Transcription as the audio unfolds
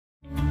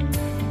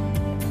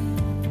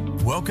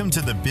Welcome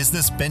to the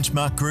Business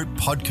Benchmark Group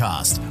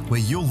podcast, where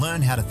you'll learn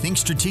how to think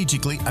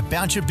strategically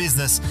about your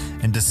business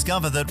and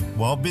discover that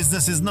while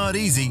business is not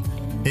easy,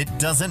 it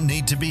doesn't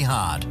need to be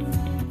hard.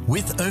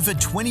 With over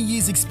 20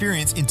 years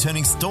experience in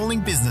turning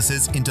stalling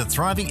businesses into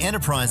thriving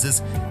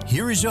enterprises,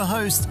 here is your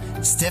host,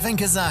 Stefan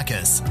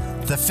Kazakis,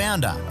 the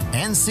founder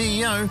and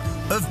CEO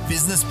of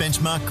Business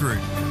Benchmark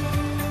Group.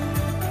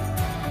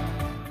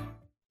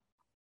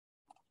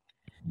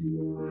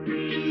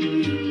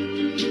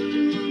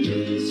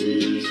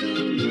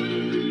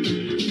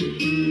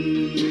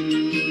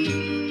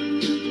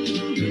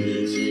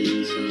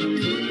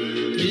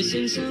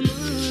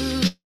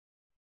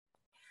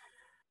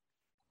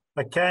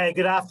 Okay,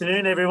 good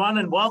afternoon, everyone,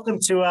 and welcome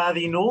to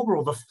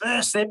the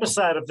first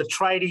episode of the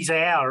Tradies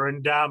Hour.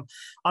 And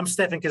I'm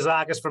Stefan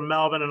Kazakis from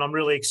Melbourne, and I'm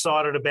really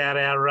excited about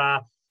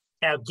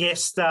our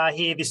guest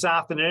here this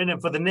afternoon.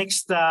 And for the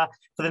next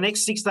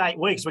 6 to 8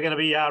 weeks, we're going to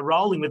be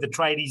rolling with the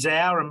Tradies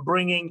Hour and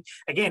bringing,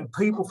 again,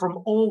 people from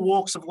all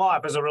walks of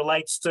life as it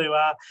relates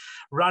to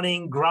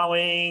running,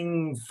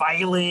 growing,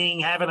 failing,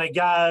 having a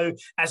go,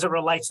 as it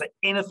relates to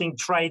anything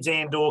trades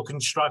and/or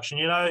construction.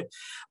 You know,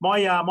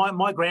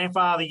 my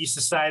grandfather used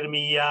to say to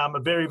me a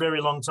very, very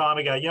long time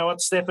ago, you know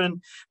what,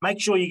 Stefan, make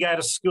sure you go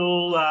to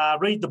school,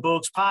 read the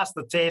books, pass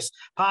the test,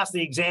 pass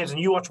the exams, and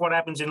you watch what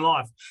happens in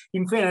life.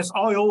 In fairness,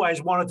 I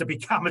always wanted to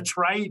become a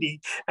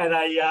tradie and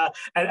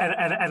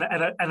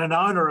an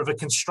owner of a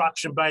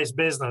construction-based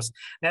business.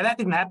 Now, that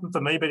didn't happen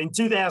for me, but in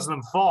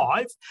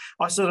 2005,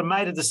 I sort of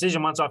made a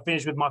decision once I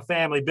finished with my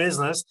family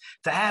business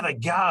to have a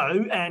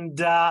go and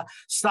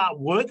start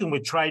working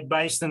with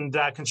trade-based and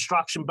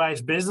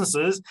construction-based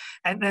businesses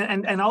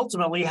and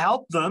ultimately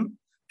help them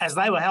as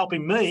they were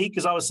helping me,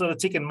 because I was sort of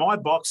ticking my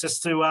box as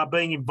to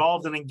being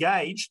involved and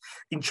engaged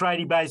in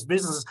tradie-based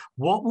businesses.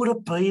 What would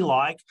it be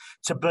like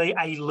to be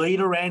a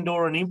leader and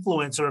or an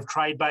influencer of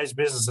trade-based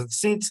businesses?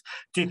 Since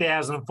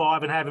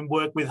 2005, and having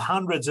worked with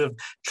hundreds of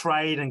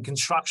trade and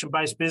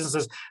construction-based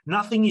businesses,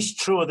 nothing is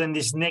truer than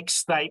this next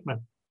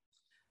statement.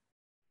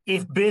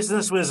 If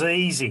business was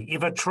easy,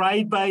 if a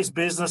trade-based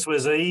business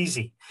was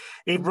easy,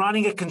 if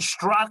running a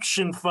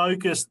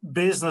construction-focused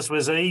business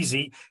was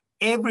easy,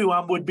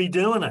 everyone would be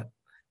doing it.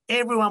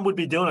 Everyone would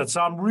be doing it.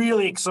 So I'm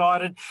really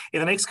excited. In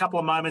the next couple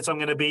of moments, I'm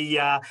going to be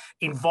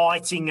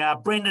inviting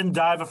Brendan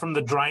Dover from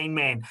The Drain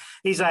Man.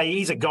 He's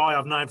a guy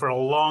I've known for a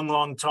long,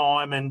 long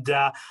time, and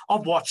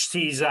I've watched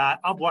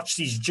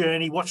his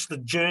journey, watched the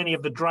journey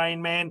of The Drain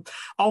Man.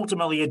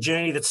 Ultimately, a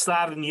journey that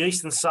started in the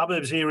eastern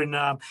suburbs here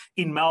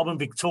in Melbourne,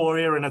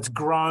 Victoria, and it's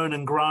grown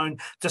and grown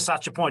to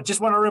such a point. Just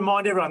want to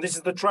remind everyone, this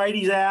is the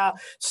Tradies Hour,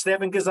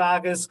 Stefan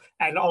Kazakis,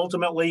 and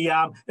ultimately,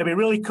 it'd be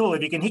really cool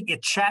if you can hit your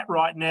chat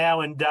right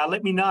now and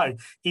let me know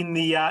in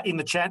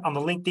the chat, on the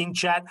LinkedIn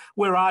chat.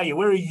 Where are you?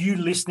 Where are you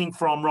listening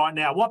from right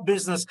now? What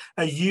business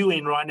are you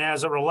in right now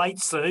as it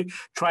relates to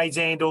trades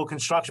and or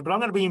construction? But I'm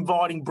going to be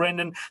inviting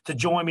Brendan to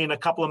join me in a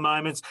couple of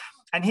moments.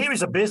 And here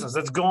is a business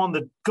that's gone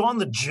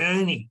the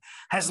journey,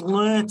 has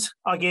learnt,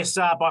 I guess,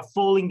 by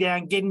falling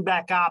down, getting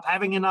back up,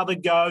 having another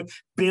go,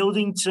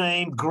 building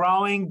team,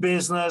 growing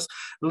business,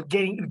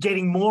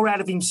 getting more out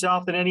of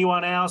himself than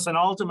anyone else, and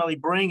ultimately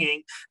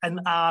bringing an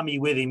army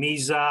with him.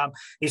 He's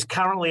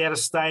currently at a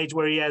stage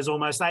where he has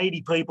almost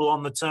 80 people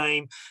on the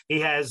team.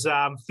 He has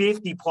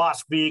 50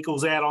 plus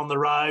vehicles out on the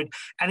road.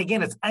 And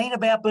again, it ain't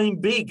about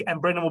being big, and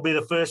Brendan will be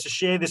the first to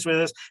share this with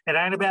us. It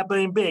ain't about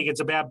being big.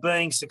 It's about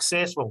being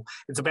successful.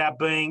 It's about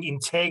being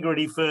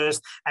integrity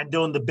first and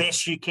doing the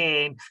best you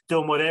can,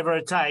 doing whatever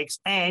it takes,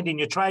 and in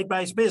your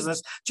trade-based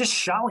business, just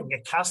showing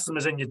your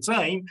customers and your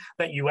team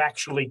that you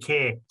actually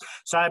care.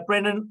 So,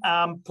 Brendan,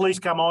 please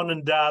come on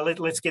and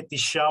let's get this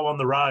show on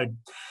the road.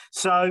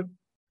 So,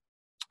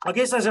 I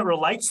guess as it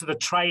relates to the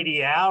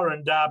Tradie Hour,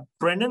 and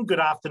Brendan, good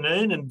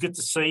afternoon and good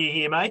to see you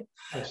here, mate.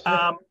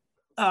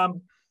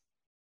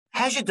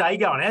 How's your day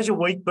going? How's your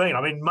week been?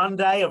 I mean,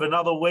 Monday of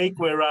another week.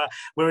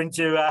 We're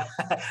into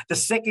the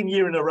second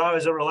year in a row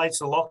as it relates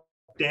to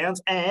lockdowns,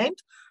 and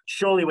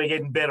surely we're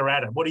getting better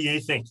at it. What do you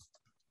think?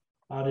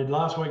 I did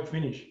last week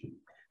finish.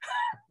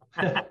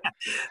 Mate,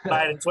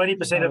 and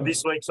 20% of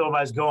this week's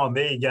almost gone.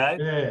 There you go.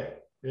 Yeah,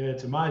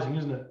 it's amazing,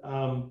 isn't it?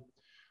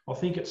 I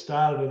think it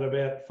started at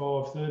about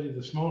 5:30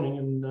 this morning,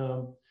 and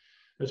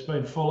it's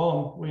been full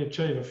on. We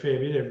achieve a fair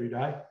bit every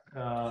day,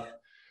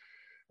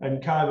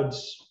 and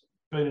COVID's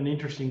been an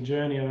interesting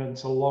journey, and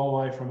it's a long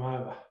way from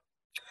over.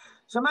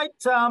 So, mate,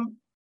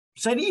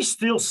 so do you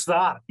still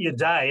start your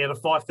day at a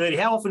 5:30?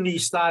 How often are you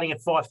starting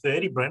at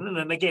 5:30, Brendan?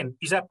 And again,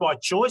 is that by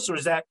choice, or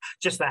is that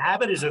just a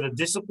habit? Is it a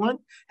discipline?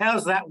 How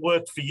has that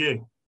worked for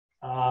you?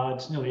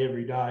 It's nearly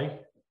every day.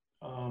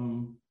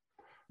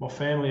 My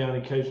family only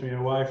keeps me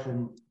away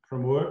from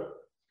work.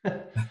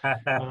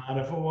 And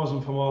if it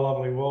wasn't for my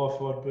lovely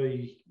wife, I'd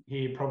be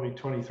here probably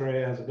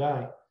 23 hours a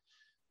day.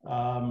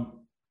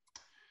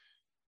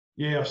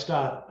 I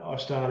start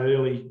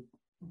early,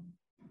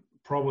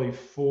 probably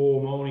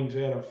 4 mornings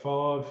out of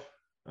 5,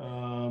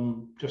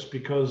 just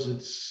because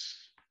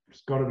it's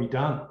got to be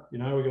done. You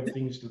know, we've got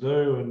things to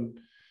do,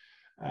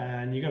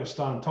 and you got to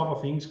stay on top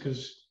of things,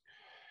 because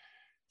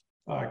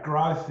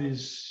Growth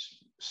is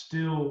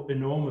still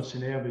enormous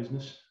in our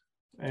business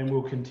and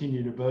will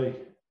continue to be.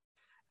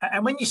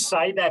 And when you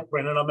say that,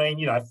 Brendan, I mean,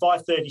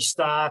 5:30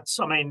 starts.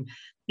 I mean,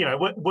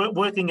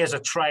 working as a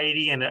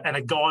tradie and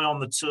a guy on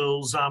the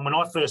tools. When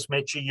I first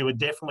met you, you were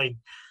definitely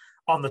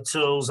on the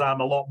tools a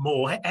lot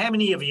more. How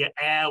many of your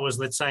hours,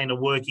 let's say, in a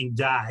working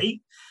day,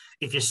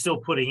 if you're still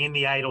putting in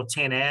the 8 or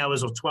 10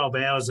 hours or 12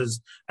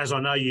 hours, as I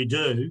know you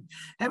do,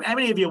 how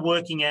many of your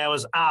working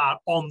hours are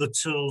on the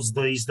tools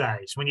these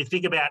days? When you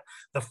think about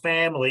the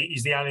family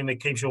is the only thing that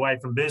keeps you away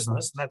from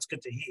business, and that's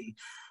good to hear.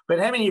 But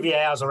how many of your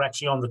hours are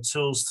actually on the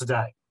tools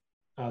today?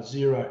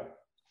 0.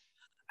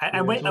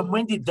 And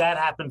when did that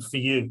happen for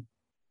you?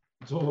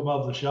 It's all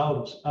above the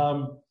shoulders.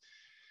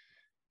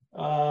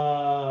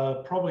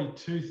 Probably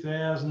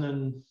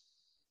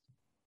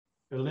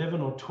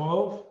 2011 or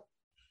 12.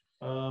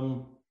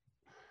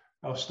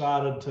 I've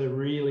started to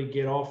really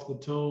get off the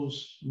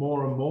tools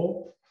more and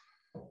more.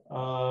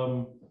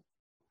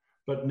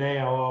 But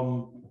now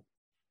I'm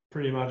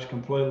pretty much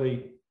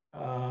completely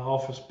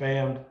office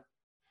bound,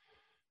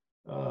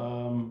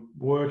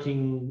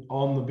 working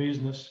on the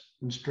business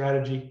and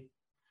strategy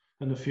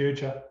and the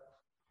future.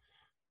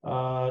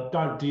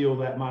 Don't deal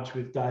that much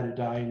with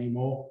day-to-day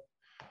anymore.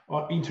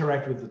 I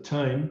interact with the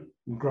team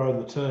and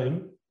grow the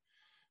team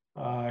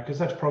because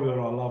that's probably what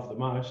I love the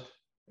most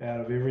out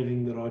of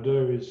everything that I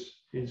do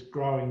is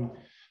growing,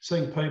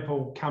 seeing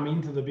people come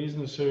into the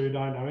business who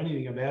don't know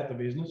anything about the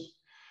business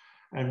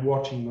and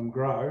watching them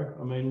grow.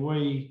 I mean,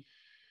 we,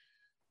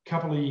 a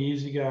couple of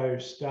years ago,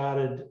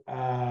 started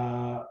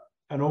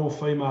an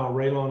all-female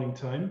relining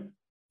team,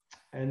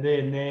 and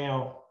they're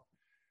now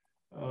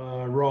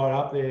right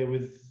up there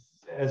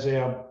as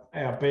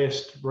our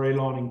best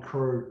relining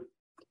crew.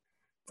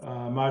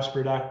 Most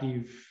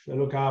productive, they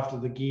look after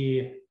the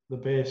gear the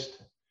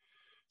best.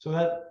 So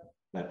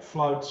that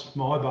floats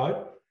my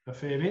boat a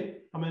fair bit.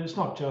 I mean, it's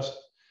not just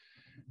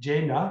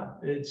gender,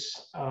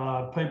 it's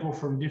people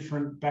from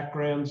different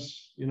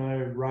backgrounds,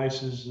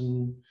 races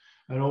and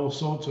all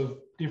sorts of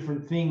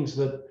different things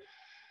that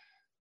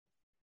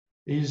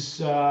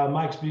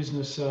makes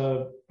business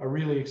a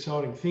really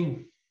exciting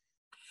thing.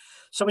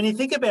 So when you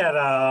think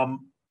about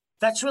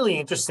that's really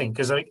interesting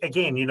because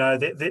again,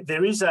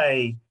 there is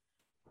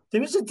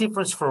a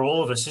difference for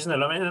all of us, isn't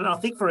it? I mean, and I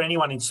think for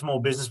anyone in small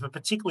business, but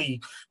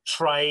particularly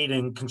trade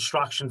and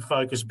construction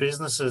focused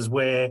businesses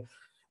where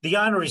the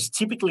owner is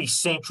typically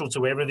central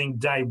to everything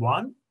day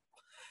one.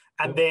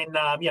 And then,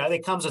 there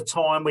comes a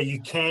time where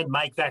you can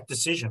make that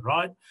decision,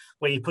 right?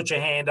 Where you put your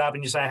hand up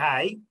and you say,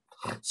 hey,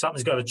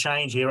 something's got to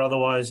change here.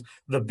 Otherwise,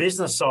 the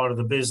business side of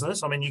the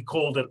business, I mean, you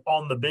called it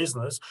on the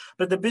business,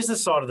 but the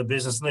business side of the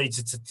business needs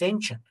its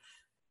attention.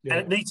 Yeah.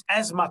 And it needs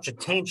as much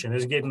attention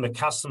as getting the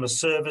customer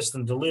serviced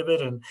and delivered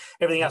and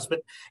everything else.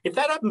 But if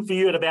that happened for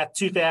you at about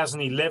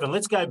 2011,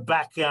 let's go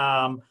back,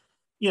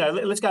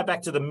 let's go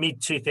back to the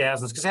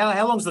mid-2000s. Because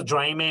how long's the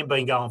Drain Man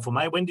been going for,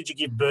 mate? When did you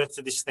give birth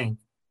to this thing?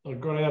 I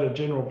got out of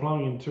General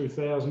Plumbing in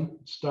 2000,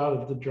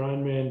 started the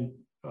Drain Man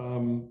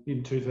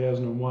in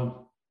 2001.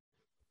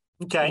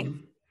 Okay.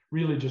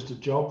 Really just a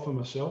job for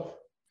myself.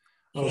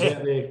 I was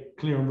out there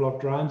clearing block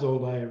drains all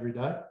day, every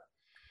day.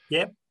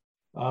 Yep.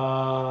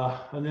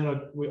 And then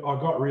I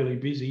got really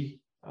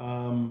busy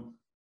and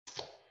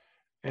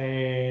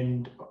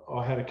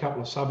I had a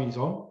couple of subbies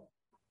on.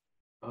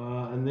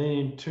 And then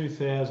in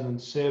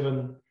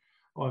 2007,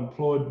 I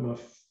employed my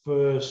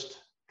first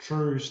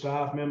true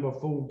staff member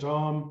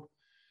full-time,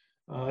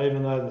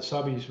 even though the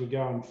subbies were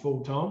going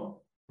full-time.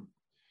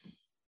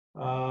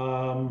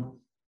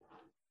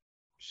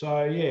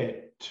 So, yeah,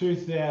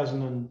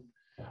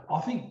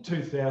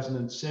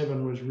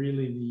 2007 was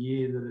really the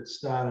year that it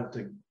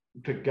started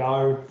to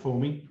go for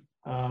me.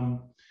 I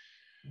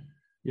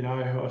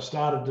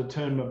started to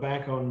turn my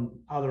back on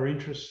other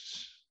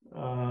interests.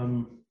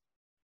 What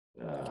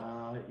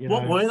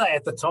were they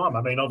at the time?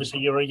 I mean,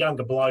 obviously you're a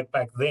younger bloke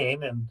back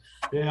then, and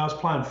I was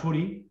playing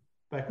footy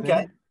back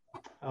then.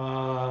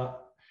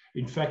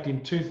 In fact,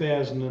 in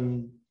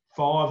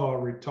 2005, I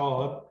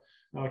retired.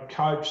 I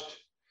coached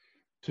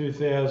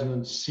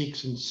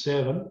 2006 and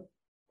 7.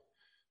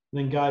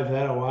 Then gave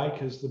that away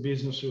because the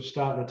business was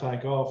starting to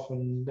take off,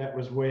 and that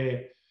was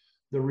where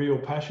the real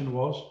passion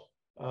was.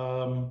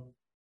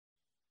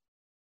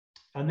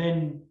 And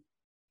then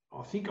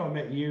I think I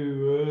met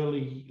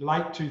you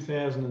late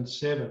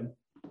 2007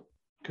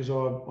 because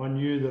I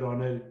knew that I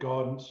needed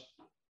guidance.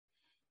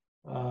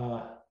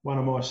 One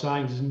of my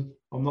sayings is,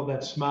 I'm not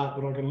that smart,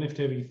 but I can lift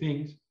heavy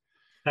things.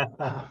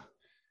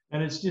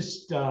 And it's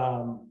just,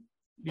 I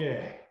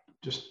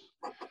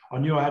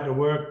knew I had to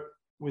work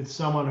with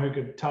someone who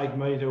could take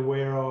me to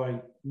where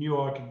I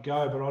knew I could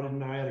go, but I didn't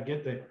know how to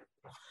get there.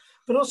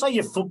 But also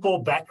your football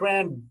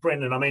background,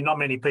 Brendan. I mean, not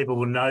many people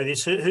will know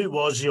this. Who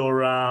was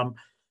your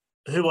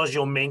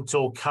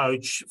mentor,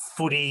 coach,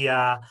 footy,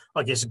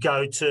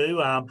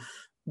 go-to?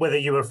 Whether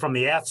you were from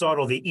the outside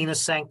or the inner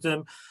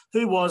sanctum,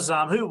 who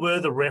were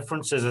the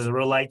references as it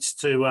relates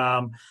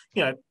to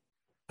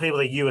people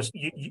that you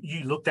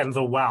looked at and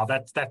thought, wow,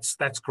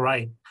 that's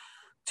great,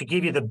 to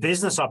give you the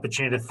business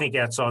opportunity to think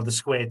outside the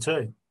square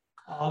too?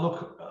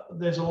 Look,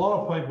 there's a lot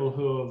of people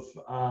who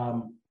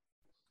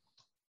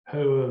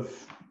have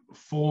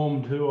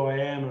formed who I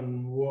am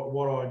and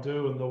what I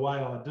do and the way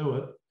I do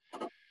it.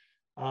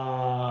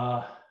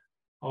 I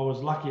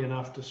was lucky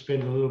enough to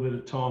spend a little bit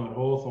of time at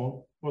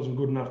Hawthorn. Wasn't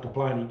good enough to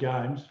play any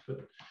games,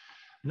 but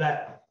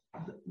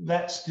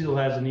that still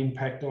has an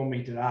impact on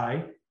me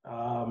today.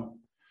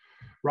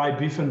 Ray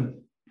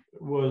Biffin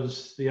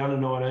was the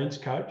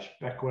under-19s coach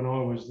back when I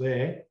was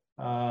there.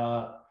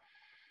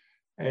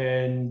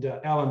 And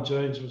Alan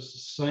Jones was the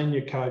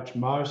senior coach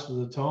most of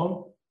the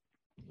time.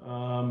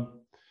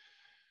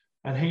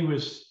 And he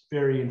was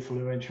very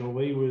influential.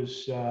 He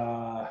was,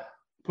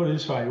 put it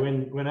this way,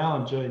 when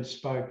Alan Jones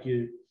spoke,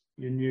 you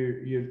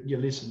knew, you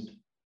listened.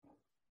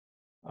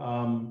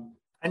 And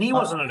he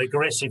wasn't an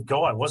aggressive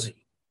guy, was he?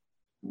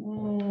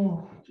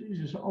 Oh,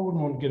 Jesus, I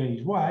wouldn't want to get in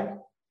his way.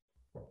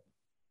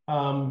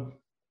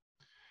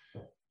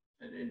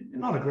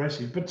 Not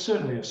aggressive, but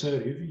certainly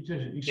assertive.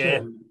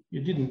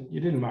 You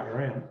didn't muck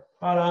around.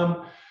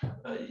 But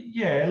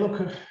yeah,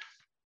 look,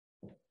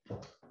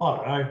 I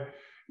don't know.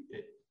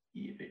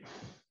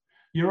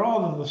 You're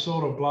either the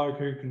sort of bloke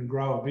who can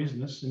grow a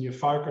business and you're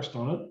focused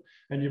on it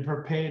and you're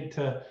prepared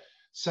to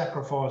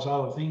sacrifice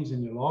other things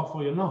in your life,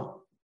 or you're not.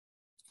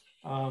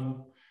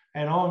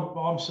 And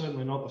I'm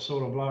certainly not the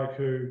sort of bloke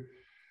who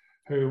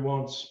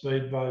wants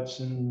speedboats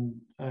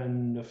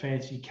and a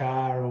fancy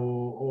car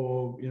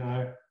or you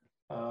know,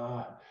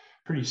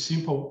 pretty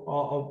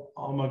simple.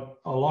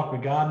 I like my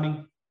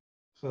gardening,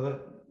 so that,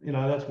 you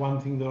know, that's one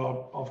thing that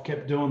I've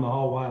kept doing the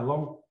whole way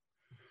along.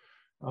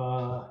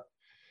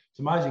 It's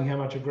amazing how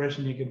much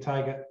aggression you can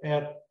take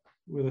out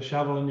with a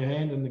shovel in your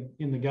hand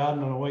in the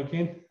garden on a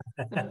weekend.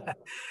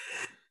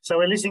 So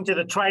we're listening to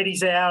the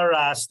Tradies Hour,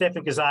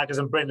 Stefan Kazakis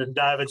and Brendan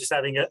Dover just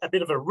having a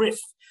bit of a riff,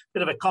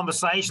 bit of a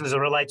conversation as it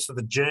relates to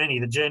the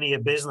journey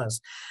of business.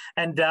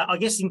 And I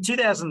guess in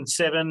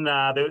 2007,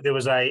 there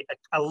was a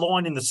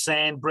line in the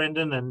sand,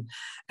 Brendan,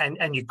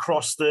 and you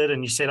crossed it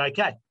and you said,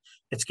 okay,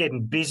 it's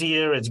getting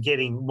busier, it's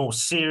getting more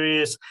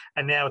serious,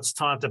 and now it's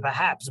time to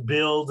perhaps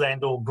build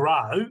and or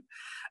grow.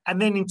 And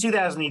then in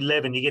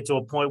 2011, you get to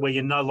a point where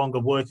you're no longer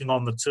working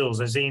on the tools,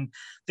 as in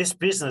this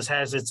business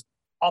has its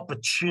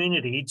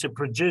opportunity to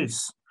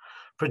produce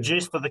for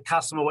the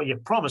customer what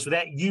you've promised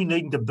without you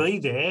needing to be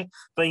there,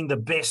 being the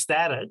best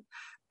at it.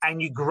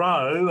 And you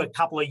grow a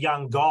couple of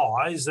young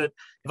guys that,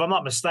 if I'm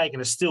not mistaken,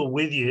 are still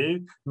with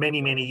you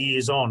many, many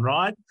years on,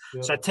 right?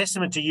 Yeah. So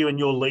testament to you and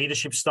your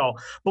leadership style.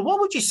 But what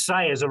would you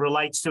say as it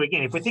relates to,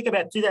 again, if we think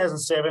about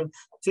 2007,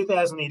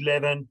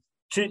 2011,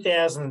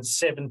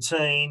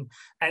 2017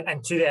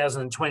 and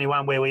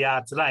 2021, where we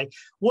are today,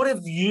 what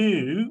have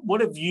you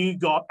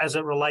got as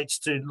it relates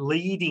to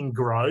leading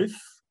growth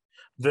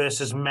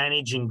versus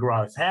managing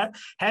growth?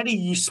 How do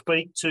you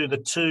speak to the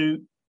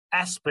two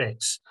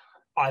aspects?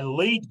 I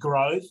lead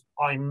growth,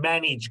 I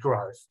manage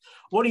growth.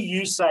 What do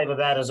you say to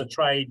that as a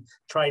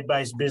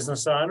trade-based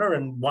business owner,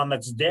 and one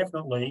that's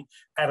definitely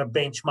at a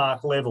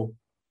benchmark level?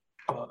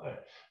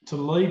 To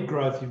lead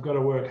growth, you've got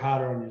to work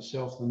harder on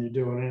yourself than you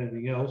do on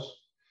anything else.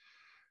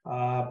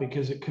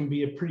 Because it can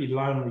be a pretty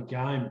lonely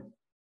game,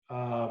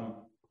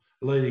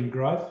 leading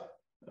growth.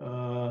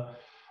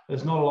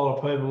 There's not a lot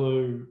of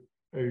people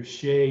who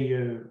share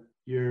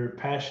your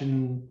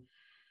passion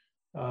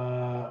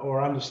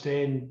or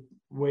understand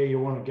where you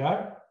want to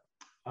go.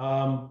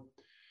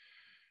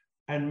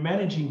 And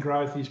managing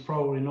growth is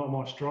probably not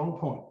my strong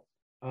point.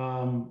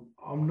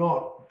 I'm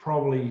not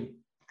probably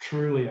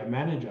truly a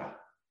manager,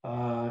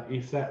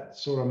 if that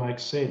sort of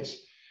makes sense.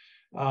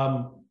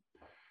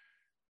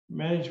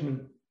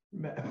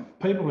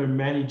 People who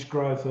manage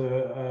growth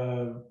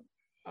are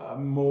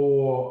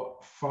more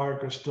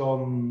focused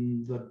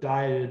on the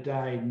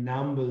day-to-day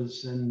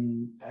numbers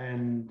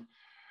and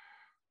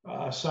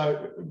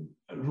so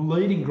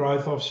leading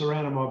growth, I've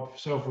surrounded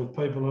myself with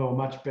people who are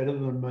much better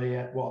than me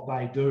at what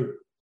they do.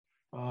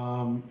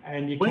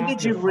 And you when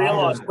did you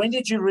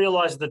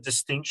realise the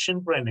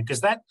distinction, Brendan?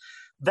 Because that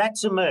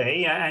to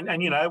me,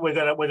 and you know, we've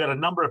got a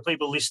number of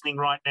people listening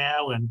right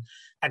now, and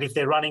if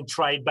they're running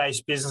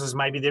trade-based businesses,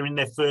 maybe they're in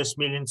their first $1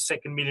 million,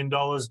 second $1 million,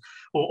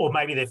 or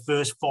maybe their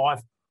first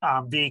 5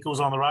 vehicles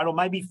on the road, or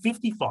maybe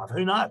 55,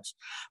 who knows?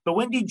 But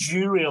when did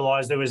you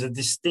realise there was a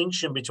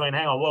distinction between,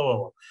 hang on,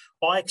 whoa,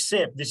 I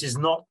accept this is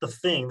not the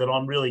thing that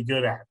I'm really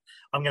good at.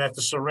 I'm going to have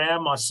to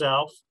surround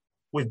myself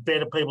with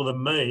better people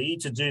than me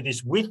to do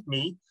this with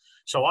me,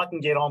 so I can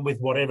get on with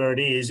whatever it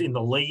is in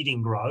the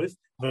leading growth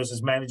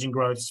versus managing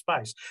growth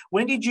space.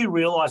 When did you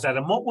realise that,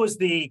 and what was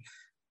the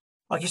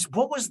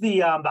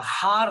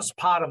hardest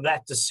part of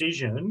that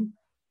decision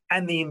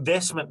and the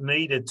investment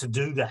needed to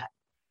do that?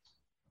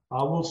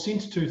 Well,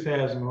 since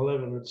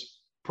 2011, it's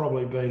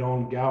probably been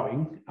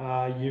ongoing.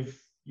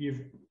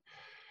 You've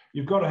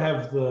got to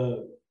have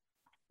the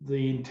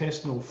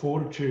intestinal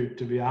fortitude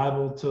to be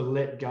able to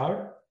let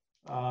go,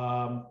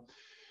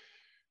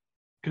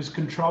 because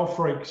control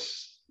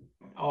freaks,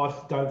 I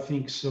don't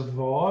think,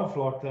 survive.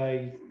 Like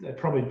they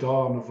probably die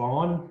on the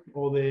vine,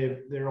 or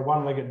they're a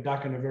one-legged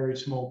duck in a very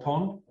small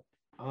pond.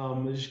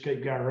 They just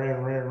keep going round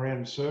and round and round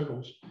in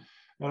circles.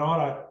 and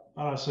I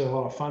don't see a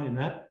lot of fun in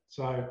that.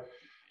 So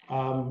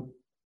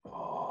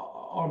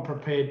I'm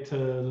prepared to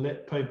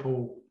let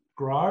people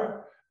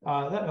grow.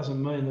 That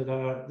doesn't mean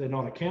that they're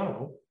not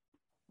accountable.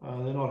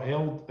 They're not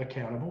held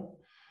accountable,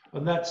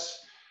 and that's,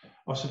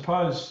 I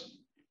suppose,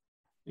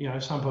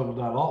 some people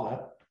don't like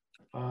that.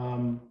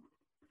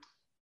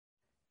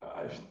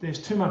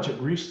 There's too much at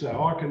risk,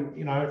 though.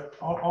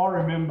 I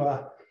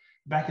remember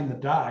back in the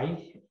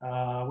day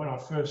when I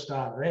first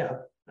started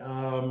out,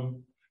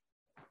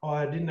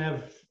 I didn't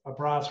have a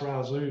brass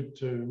razoo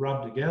to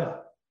rub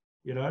together,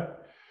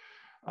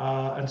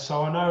 and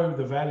so I know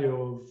the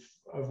value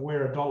of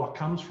where a dollar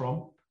comes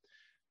from,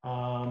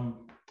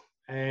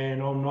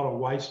 and I'm not a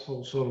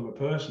wasteful sort of a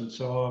person.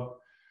 So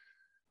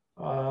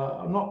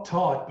I'm not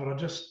tight, but I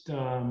just,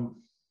 I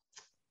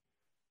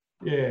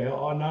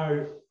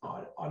know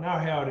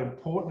how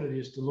important it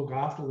is to look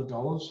after the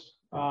dollars.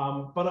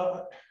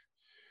 But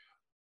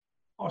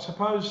I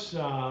suppose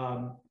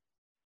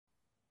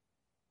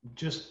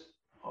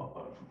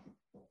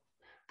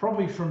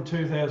probably from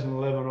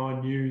 2011, I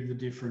knew the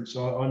difference.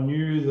 I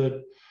knew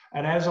that,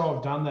 and as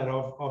I've done that,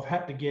 I've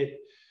had to get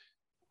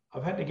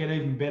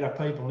even better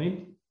people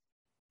in.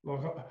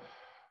 Like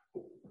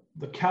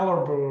the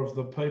caliber of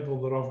the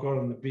people that I've got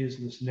in the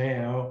business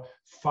now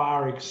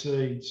far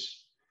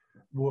exceeds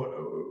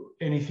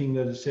anything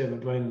that has ever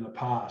been in the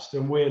past.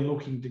 And we're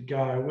looking to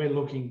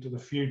the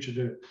future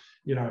to,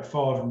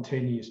 5 and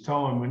 10 years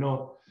time. We're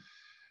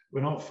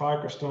not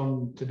focused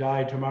on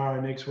today, tomorrow,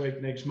 next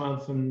week, next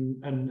month,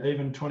 and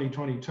even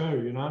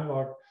 2022,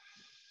 like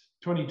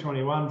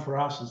 2021 for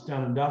us is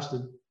done and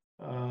dusted.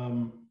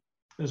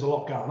 There's a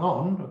lot going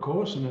on, of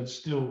course, and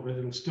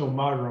it'll still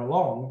motor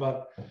along,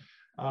 but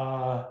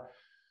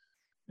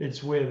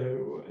it's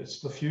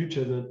the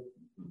future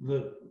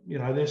that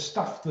there's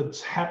stuff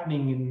that's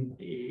happening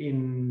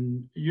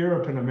in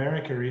Europe and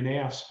America in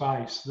our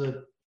space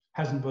that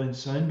hasn't been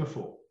seen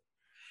before,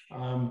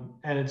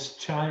 and it's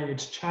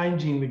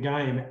changing the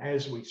game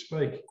as we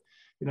speak.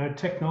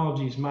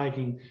 Technology is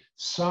making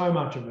so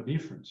much of a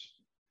difference,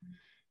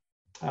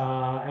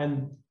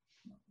 and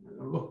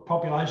look,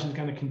 population is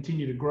going to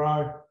continue to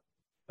grow,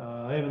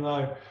 even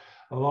though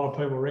a lot of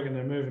people reckon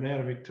they're moving out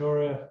of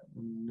Victoria,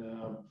 and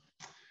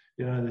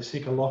they're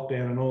sick of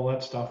lockdown and all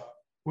that stuff.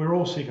 We're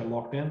all sick of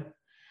lockdown,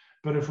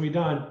 but if we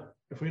don't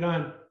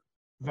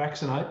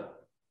vaccinate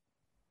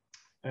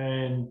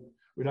and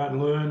we don't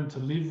learn to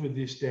live with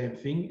this damn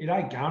thing, it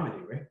ain't going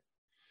anywhere.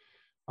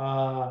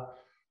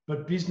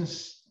 But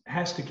business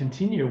has to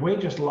continue. We're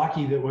just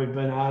lucky that we've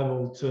been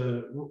able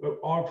to.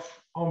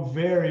 I'm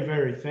very,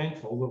 very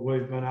thankful that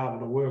we've been able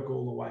to work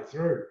all the way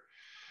through.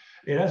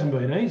 It hasn't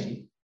been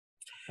easy.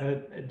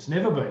 It's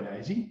never been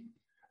easy.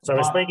 So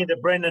we're speaking to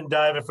Brendan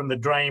Dover from The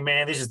Dream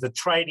Man. This is the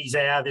Tradies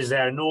Hour. This is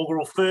our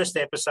inaugural first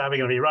episode. We're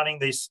going to be running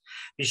this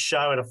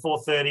show at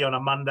 4:30 on a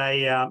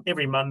Monday,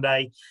 every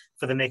Monday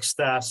for the next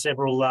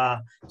several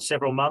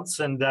months.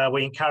 And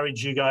we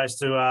encourage you guys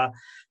to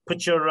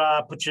put your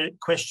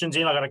questions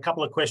in. I've got a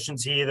couple of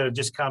questions here that have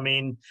just come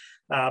in.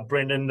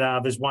 Brendan,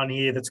 there's one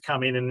here that's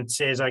come in and it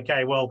says,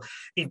 okay, well,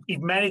 if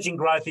managing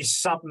growth is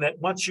something that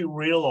once you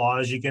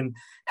realise you can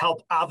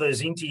help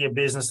others into your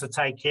business to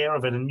take care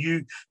of it, and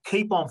you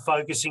keep on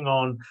focusing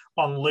on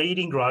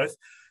leading growth,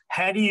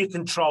 how do you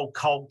control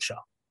culture?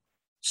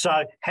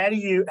 So how do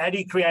you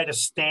create a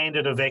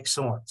standard of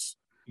excellence?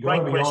 You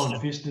got to be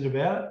iron-fisted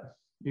about it.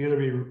 You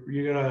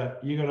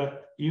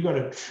got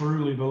to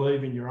truly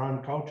believe in your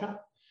own culture.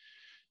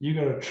 You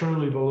got to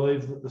truly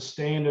believe that the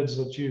standards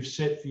that you've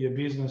set for your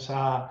business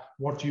are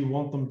what you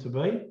want them to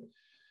be.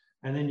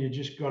 And then you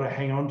just got to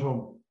hang on to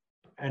them.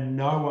 And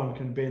no one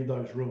can bend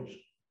those rules.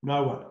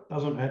 No one.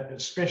 Doesn't matter,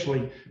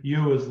 especially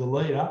you as the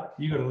leader.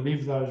 You got to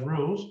live those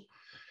rules.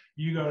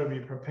 You got to be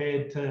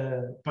prepared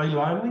to be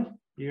lonely.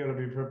 You got to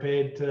be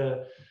prepared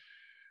to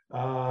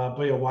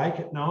be awake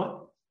at night.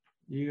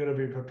 You got to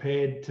be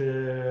prepared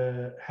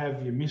to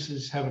have your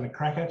missus having a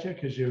crack at you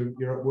because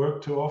you're at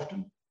work too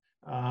often.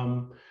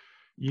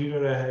 You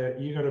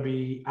got to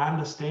be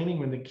understanding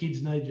when the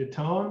kids need your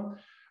time.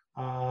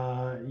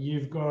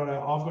 I've got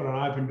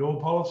an open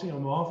door policy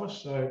on my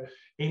office, so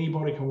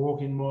anybody can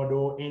walk in my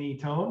door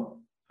anytime.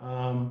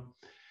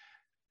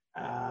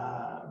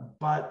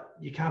 But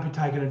you can't be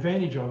taken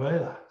advantage of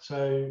either.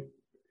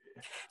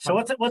 So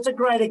what's a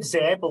great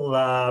example?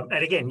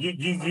 And again,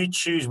 you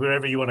choose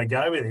wherever you want to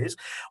go with this.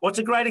 What's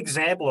a great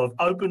example of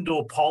open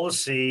door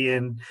policy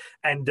and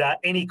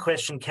any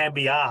question can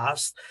be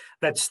asked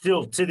that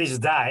still to this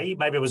day,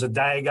 maybe it was a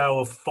day ago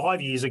or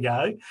 5 years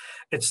ago,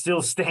 it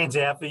still stands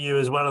out for you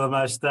as one of the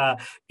most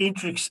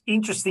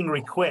interesting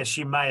requests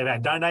you may have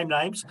had. Don't name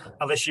names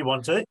unless you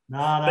want to.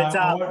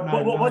 No.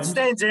 But what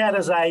stands out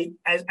as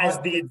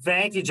the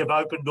advantage of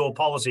open door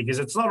policy? Because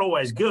it's not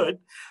always good,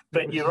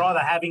 but you're either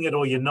having it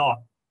or you're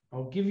not.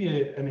 I'll give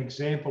you an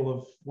example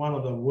of one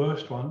of the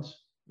worst ones.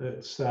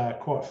 It's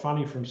quite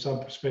funny from some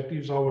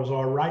perspectives. I was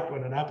irate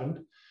when it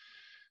happened.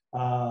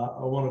 I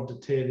wanted to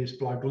tear this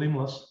bloke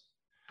limbless.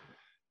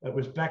 It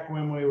was back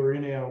when we were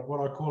in what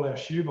I call our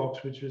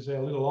shoebox, which was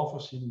our little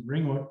office in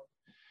Ringwood.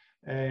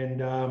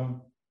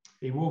 And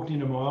he walked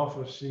into my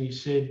office and he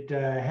said,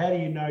 how do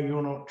you know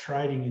you're not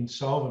trading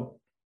insolvent?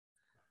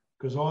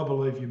 Because I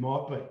believe you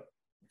might be.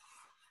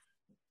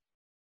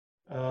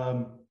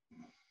 I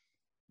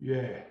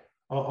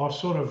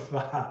sort of,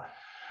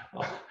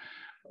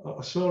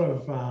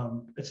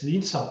 it's an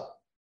insult.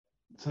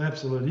 It's an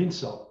absolute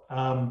insult.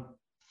 And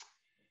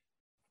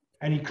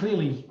he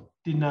clearly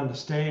didn't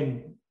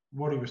understand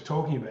what he was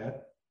talking about.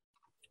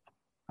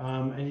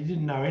 And he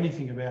didn't know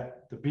anything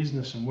about the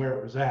business and where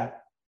it was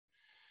at.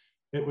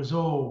 It was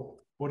all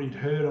what he'd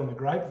heard on the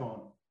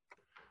grapevine.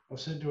 I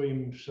said to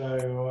him,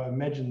 so I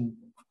imagine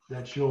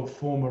that's your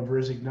form of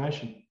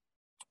resignation.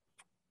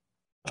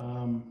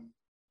 So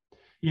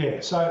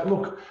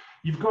look,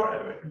 you've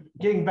got,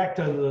 getting back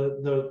to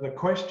the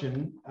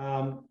question,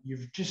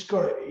 you've just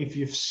got, if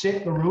you've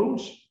set the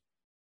rules,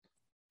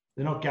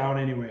 they're not going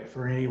anywhere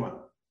for anyone.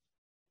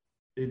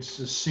 It's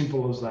as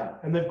simple as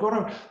that. And they've got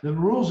to, the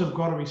rules have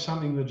got to be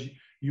something that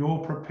you're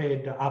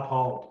prepared to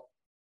uphold.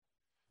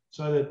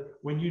 So that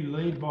when you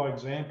lead by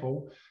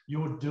example,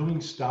 you're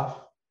doing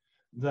stuff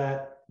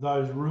that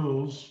those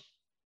rules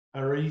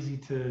are easy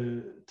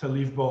to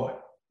live by.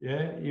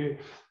 Yeah, you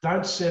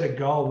don't set a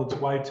goal that's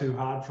way too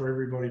hard for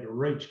everybody to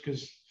reach,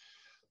 because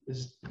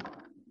there's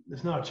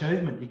no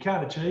achievement. You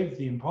can't achieve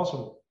the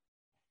impossible.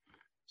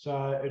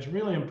 So it's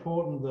really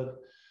important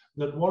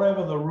that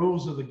whatever the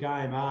rules of the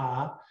game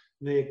are,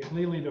 they're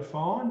clearly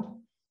defined,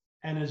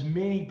 and as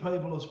many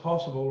people as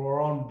possible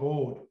are on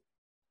board.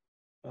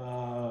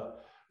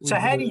 So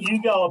how do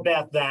you go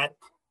about that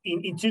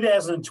in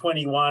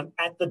 2021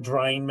 at the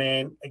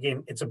Drainman?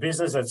 Again, it's a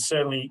business that's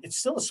certainly, it's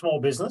still a small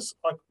business.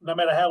 Like, no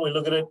matter how we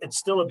look at it, it's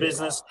still a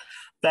business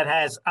that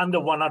has under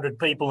 100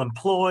 people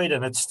employed,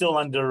 and it's still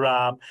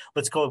under,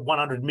 let's call it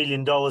 $100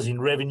 million in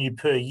revenue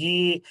per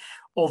year.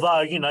 Although,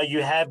 you know,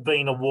 you have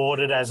been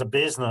awarded as a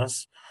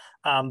business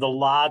the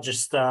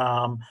largest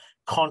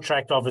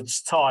contract of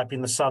its type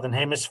in the Southern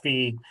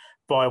Hemisphere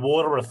by a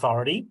water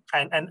authority.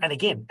 And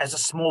again, as a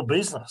small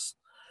business,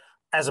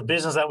 as a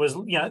business that was,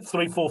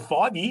 3, 4,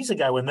 5 years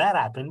ago when that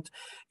happened,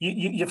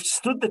 you've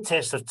stood the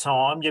test of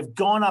time. You've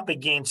gone up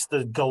against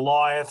the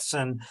Goliaths,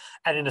 and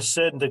in a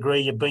certain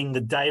degree, you've been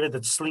the David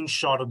that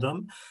slingshotted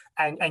them,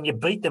 and you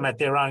beat them at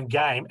their own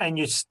game, and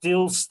you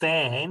still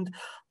stand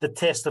the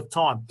test of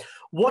time.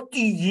 What do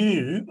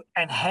you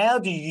and how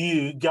do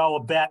you go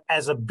about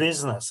as a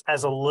business,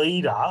 as a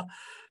leader,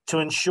 to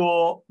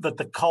ensure that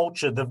the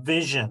culture, the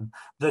vision,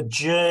 the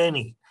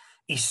journey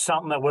is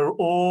something that we're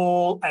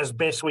all, as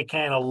best we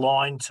can,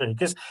 aligned to?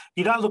 Because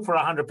you don't look for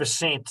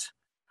 100%.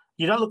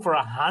 You don't look for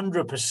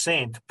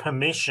 100%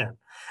 permission.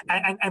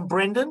 And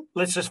Brendan,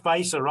 let's just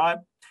face it, right?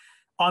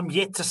 I'm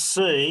yet to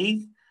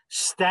see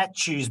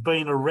statues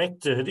being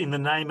erected in the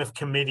name of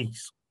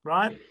committees,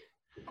 right?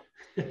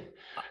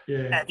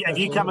 Have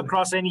you come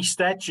across any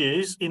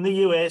statues in the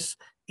US,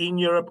 in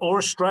Europe, or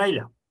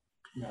Australia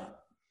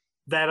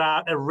that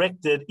are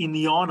erected in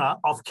the honour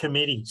of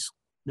committees?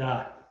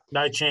 No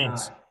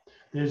chance. No.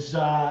 There's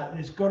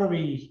got to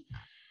be,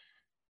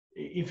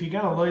 if you're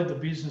going to lead the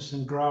business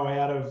and grow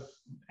out of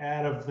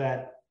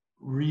that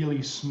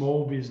really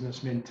small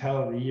business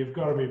mentality, you've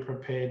got to be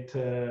prepared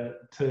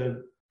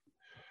to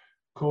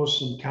cause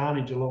some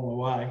carnage along the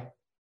way.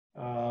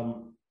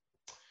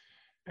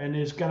 And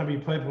there's going to be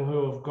people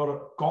who have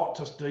got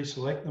to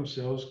deselect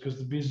themselves because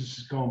the business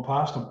has gone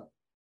past them.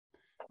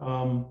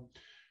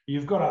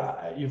 You've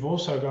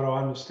also got to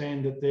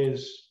understand that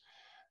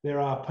there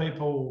are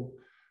people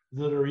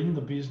that are in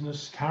the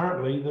business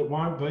currently that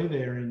won't be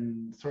there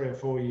in 3 or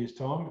 4 years'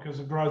 time, because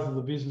the growth of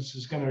the business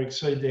is going to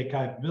exceed their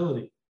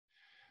capability.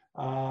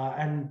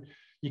 And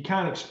you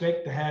can't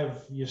expect to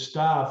have your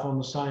staff on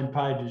the same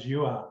page as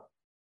you are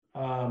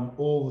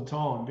all the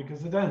time,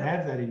 because they don't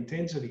have that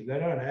intensity. They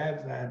don't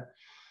have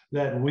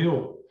that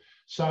will.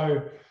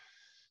 So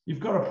you've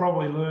got to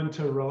probably learn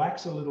to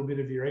relax a little bit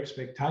of your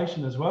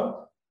expectation as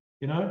well,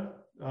 get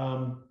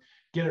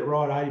it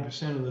right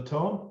 80% of the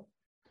time.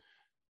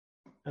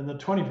 And the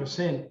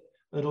 20%,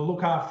 it'll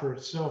look after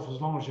itself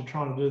as long as you're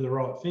trying to do the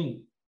right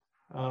thing.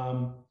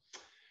 But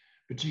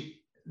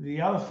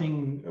the other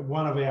thing,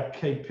 one of our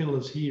key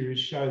pillars here is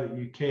show that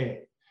you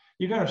care.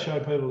 You've got to show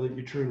people that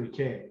you truly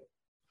care.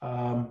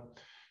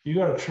 You've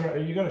got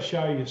to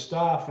show your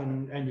staff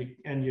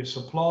and your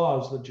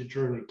suppliers that you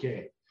truly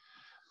care.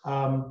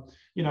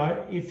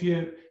 If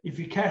your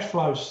cash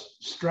flow's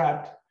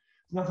strapped,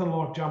 it's nothing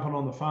like jumping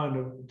on the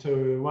phone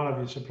to one of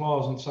your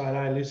suppliers and saying,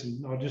 hey,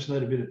 listen, I just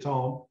need a bit of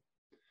time.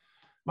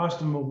 Most of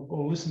them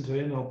will listen to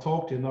you and they'll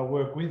talk to you and they'll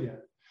work with you.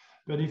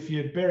 But if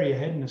you bury your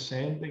head in the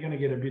sand, they're going to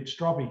get a bit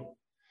stroppy.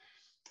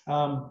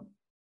 And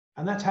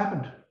that's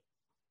happened.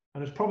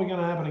 And it's probably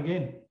going to happen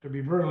again, to be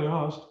brutally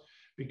honest,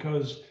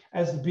 because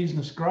as the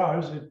business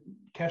grows,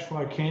 cash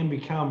flow can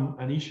become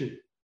an issue.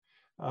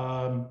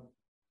 But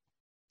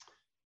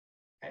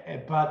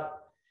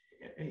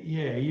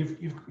yeah, you've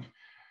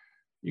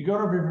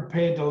got to be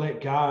prepared to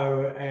let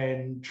go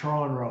and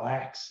try and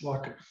relax.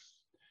 Like,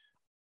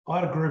 I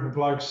had a group of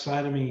blokes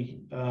say to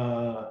me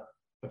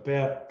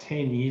about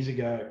 10 years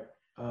ago,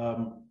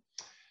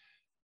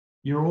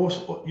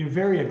 you're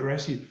very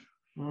aggressive.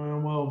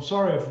 Well, I'm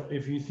sorry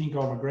if you think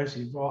I'm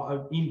aggressive.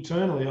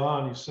 Internally, I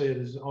only see it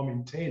as I'm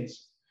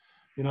intense.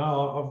 You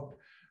know,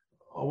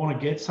 I want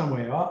to get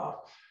somewhere. I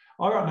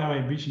got no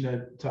ambition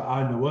to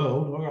own the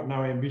world. I got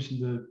no ambition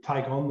to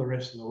take on the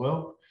rest of the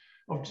world.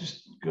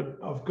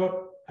 I've got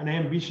an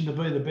ambition to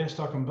be the best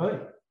I can be.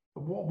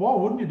 Why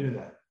wouldn't you do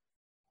that?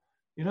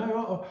 You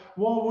know,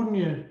 why wouldn't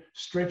you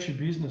stretch your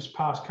business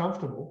past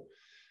comfortable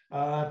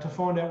to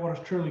find out what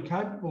it's truly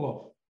capable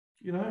of?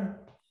 You know.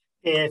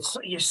 Yeah,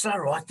 you're so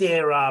right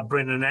there,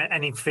 Brendan.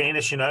 And in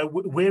fairness, you know,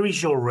 where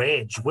is your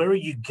edge? Where are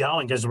you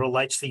going as it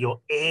relates to your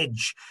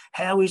edge?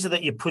 How is it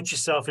that you put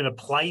yourself in a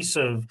place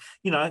of,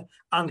 you know,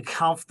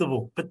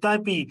 uncomfortable? But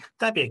don't be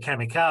a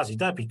kamikaze.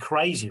 Don't be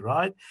crazy,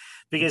 right?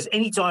 Because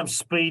anytime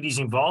speed is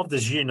involved,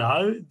 as you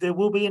know, there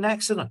will be an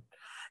accident.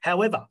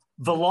 However,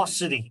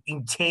 velocity,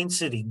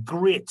 intensity,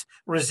 grit,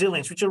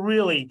 resilience, which are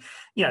really,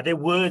 you know, they're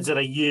words that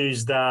are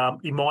used,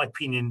 in my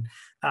opinion,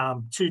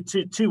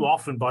 too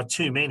often by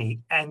too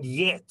many. And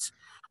yet,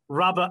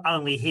 rubber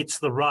only hits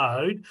the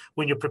road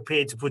when you're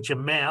prepared to put your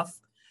mouth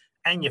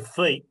and your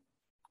feet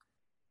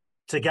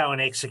to go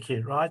and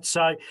execute, right?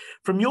 So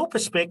from your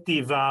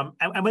perspective,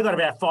 and we've got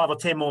about 5 or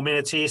 10 more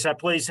minutes here, so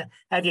please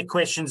have your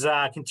questions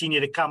continue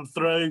to come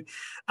through.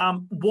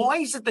 Why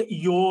is it that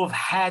you've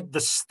had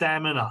the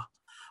stamina?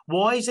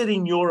 Why is it,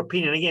 in your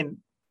opinion, again,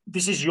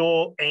 this is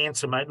your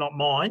answer, mate, not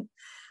mine.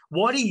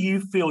 Why do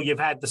you feel you've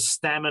had the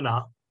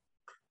stamina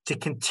to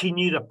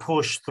continue to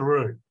push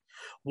through?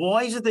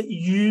 Why is it that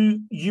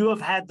you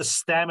have had the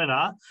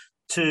stamina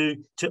to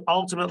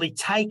ultimately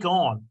take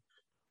on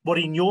what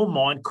in your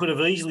mind could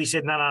have easily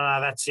said, no,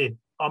 that's it.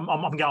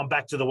 I'm going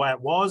back to the way it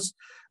was.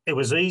 It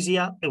was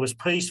easier. It was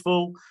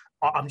peaceful.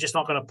 I'm just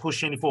not going to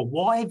push any forward.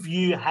 Why have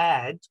you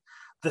had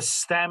the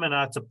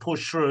stamina to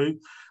push through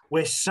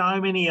where so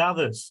many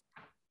others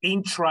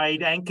in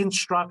trade and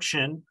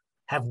construction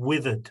have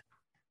withered?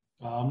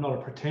 I'm not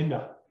a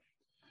pretender.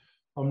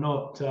 I'm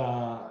not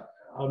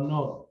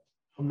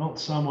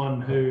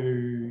someone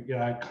who, you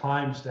know,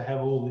 claims to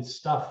have all this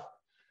stuff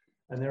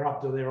and they're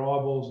up to their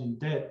eyeballs in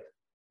debt.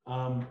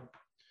 I'm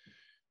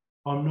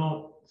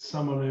not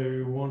someone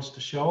who wants to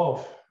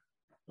show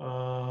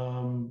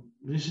off.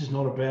 This is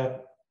not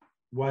about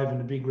waving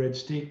the big red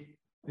stick.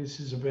 This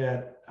is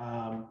about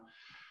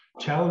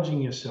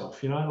challenging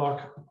yourself. You know,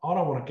 like, I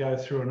don't want to go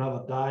through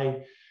another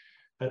day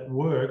at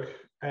work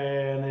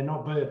and there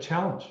not be a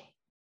challenge.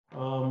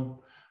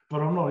 But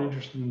I'm not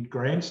interested in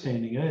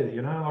grandstanding either.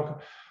 You know, like,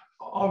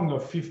 I haven't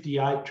got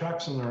 58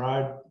 trucks on the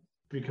road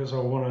because I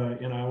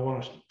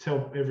want to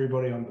tell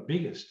everybody I'm the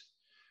biggest.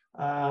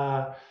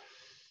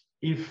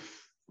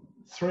 If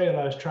 3 of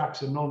those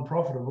trucks are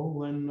non-profitable,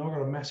 then I've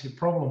got a massive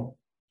problem.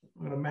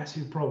 I've got a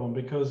massive problem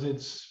because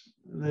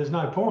there's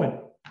no point.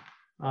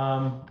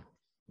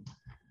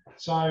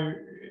 So,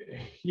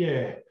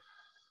 yeah,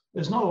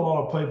 there's not a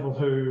lot of people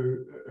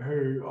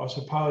who I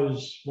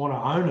suppose want to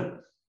own it,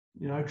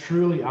 you know,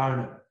 truly own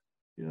it.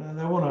 You know,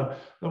 they want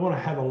to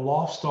have a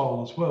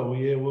lifestyle as well.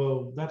 Yeah,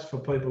 well, that's for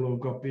people who've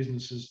got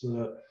businesses that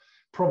are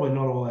probably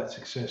not all that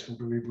successful,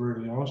 to be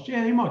brutally honest.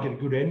 Yeah, you might get a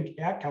good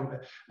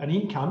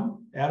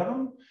income out of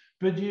them,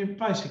 but you're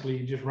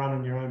just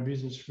running your own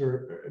business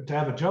to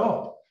have a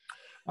job.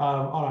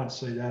 I don't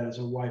see that as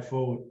a way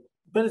forward.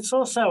 But it's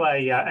also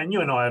and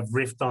you and I have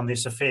riffed on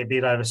this a fair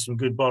bit over some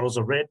good bottles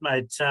of red,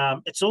 mate.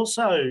 It's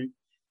also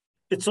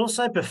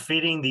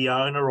befitting the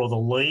owner or the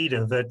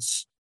leader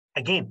that's,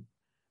 again,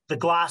 the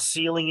glass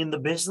ceiling in the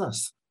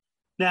business.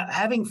 Now,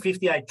 having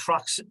 58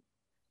 trucks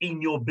in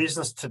your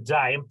business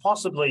today, and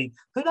possibly,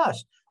 who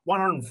knows,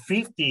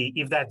 150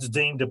 if that's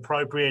deemed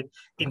appropriate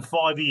in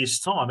 5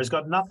 years' time, has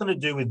got nothing to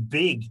do with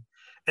big.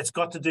 It's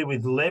got to do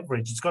with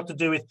leverage. It's got to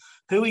do with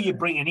who are you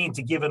bringing in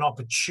to give an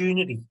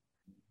opportunity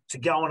to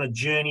go on a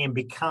journey and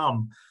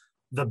become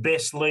the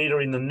best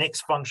leader in the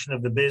next function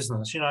of the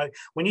business. You know,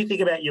 when you think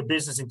about your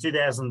business in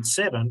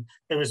 2007,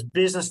 it was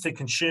business to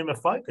consumer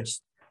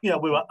focused. You know,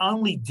 we were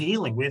only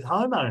dealing with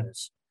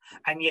homeowners.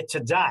 And yet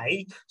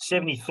today,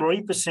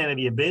 73% of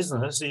your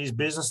business is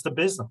business to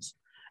business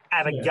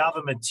at a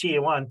government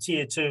tier 1,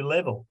 tier 2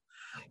 level.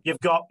 You've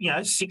got,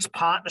 6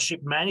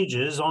 partnership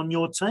managers on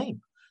your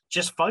team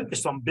just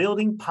focused on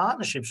building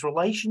partnerships,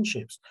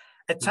 relationships.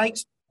 It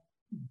takes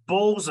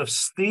balls of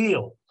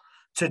steel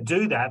to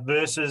do that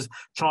versus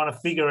trying to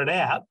figure it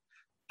out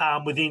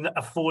within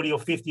a 40 or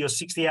 50 or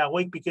 60-hour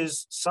week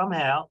because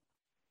somehow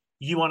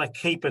you want to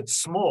keep it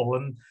small.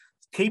 And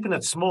keeping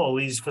it small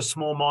is for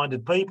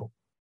small-minded people.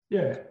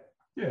 Yeah.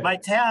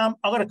 Mate, I've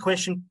got a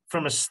question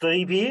from a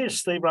Steve here.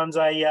 Steve runs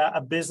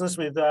a business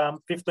with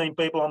 15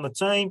 people on the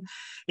team.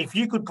 If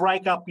you could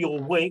break up your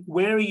week,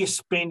 where are you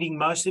spending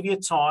most of your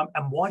time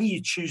and why do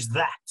you choose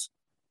that?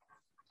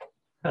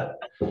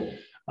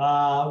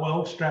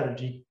 Well,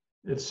 strategy.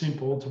 It's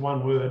simple. It's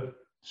one word,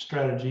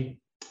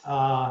 strategy.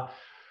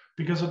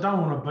 Because I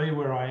don't want to be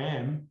where I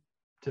am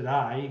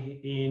today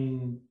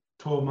in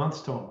 12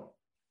 months' time.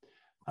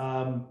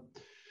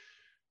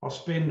 I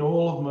spend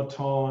all of my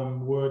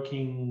time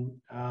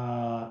working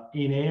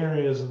in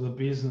areas of the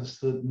business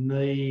that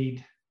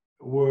need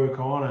work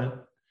on it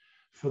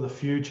for the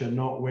future,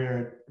 not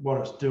what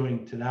it's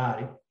doing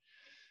today.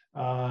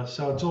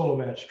 So it's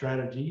all about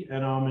strategy,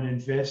 and I'm an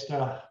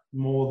investor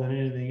more than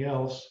anything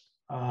else.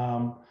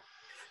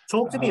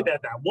 Talk to me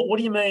about that. What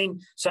do you mean?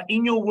 So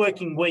in your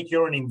working week,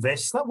 you're an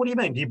investor? What do you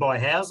mean? Do you buy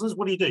houses?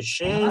 What do you do?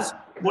 Shares?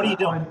 What are you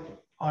doing?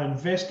 I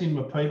invest in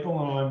my people,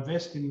 and I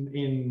invest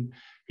in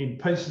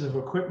pieces of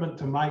equipment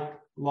to make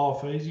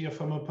life easier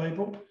for my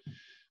people.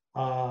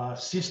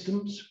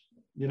 Systems,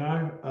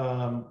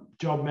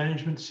 job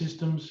management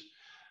systems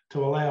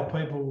to allow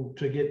people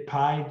to get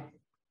paid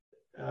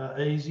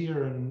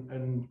easier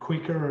and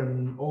quicker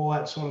and all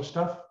that sort of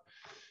stuff.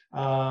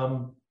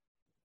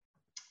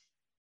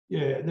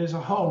 There's a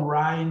whole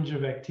range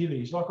of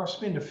activities. Like I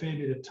spend a fair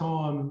bit of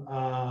time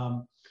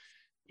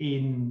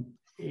in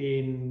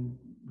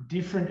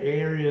different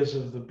areas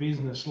of the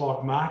business,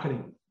 like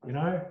marketing,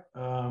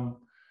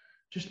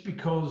 just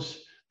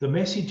because the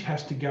message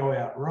has to go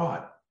out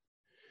right.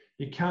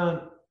 You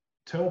can't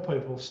tell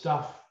people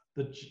stuff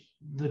that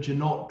you're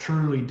not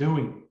truly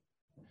doing.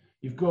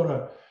 You've got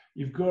to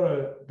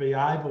be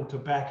able to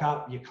back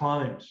up your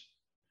claims.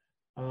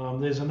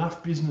 There's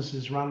enough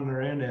businesses running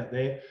around out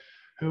there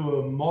who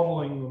are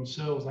modelling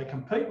themselves. They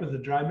compete with the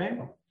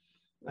Drayman.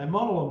 They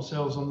model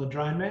themselves on the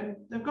Drayman.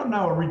 They've got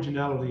no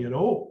originality at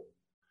all.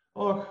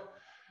 Look,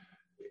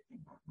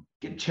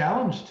 get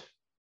challenged.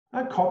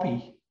 Don't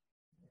copy.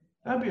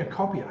 Don't be a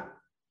copier.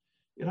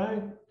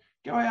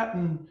 Go out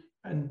and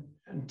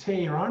tear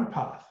your own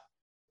path.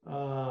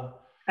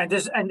 And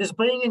does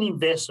being an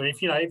investor,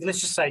 if let's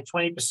just say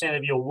 20%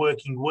 of your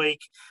working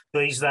week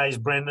these days,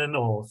 Brendan,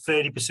 or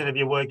 30% of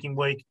your working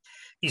week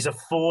is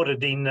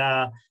afforded in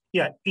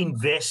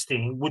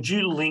investing, would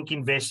you link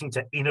investing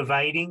to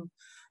innovating?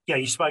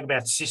 You spoke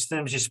about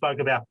systems, you spoke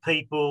about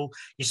people,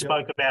 you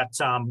spoke about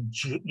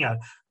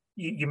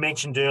you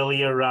mentioned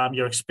earlier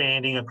you're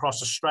expanding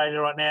across Australia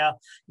right now.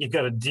 You've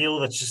got a deal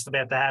that's just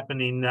about to happen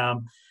in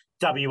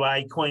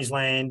WA,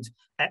 Queensland,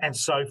 and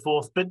so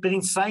forth. But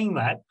in saying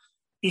that,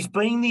 is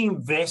being the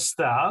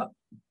investor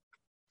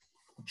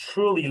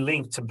truly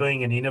linked to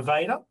being an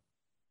innovator?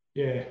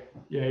 Yeah,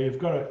 you've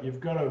got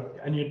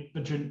to,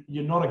 but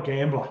you're not a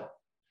gambler.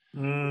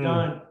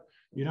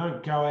 You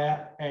don't go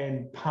out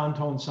and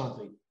punt on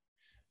something.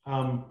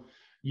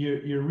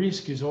 Your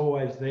risk is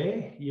always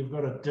there. You've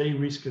got to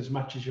de-risk as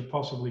much as you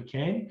possibly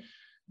can,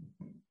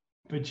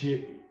 but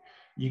you're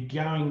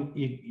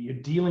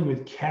dealing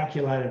with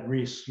calculated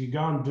risks. You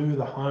go and do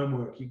the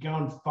homework. You go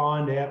and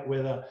find out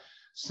whether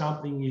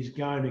something is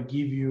going to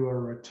give you a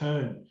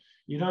return.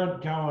 You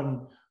don't go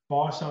and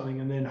buy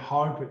something and then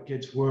hope it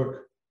gets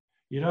work.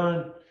 You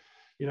don't,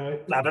 No,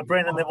 but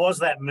Brendan, there was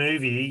that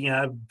movie,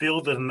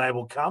 Build It and They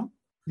Will Come.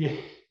 Yeah.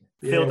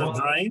 Field of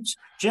Dreams.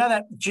 Do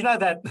you know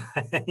that?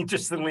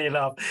 Interestingly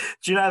enough,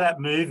 do you know that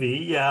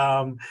movie?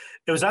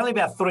 It was only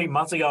about 3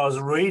 months ago I was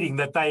reading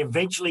that they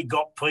eventually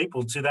got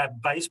people to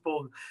that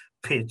baseball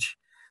pitch,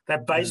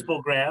 that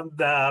baseball ground.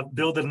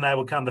 Build It and They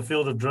Will Come. The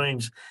Field of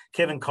Dreams.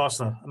 Kevin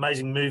Costner,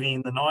 amazing movie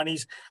in the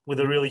 90s with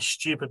a really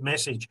stupid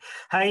message.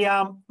 Hey,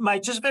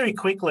 mate, just very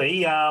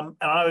quickly, and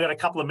I know we've got a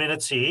couple of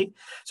minutes here.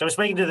 So we're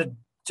speaking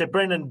to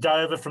Brendan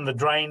Dover from the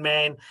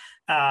Drainman.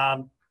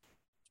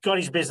 Got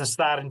his business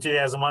started in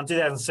 2001.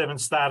 2007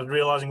 started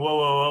realising,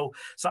 whoa,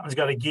 something's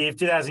got to give.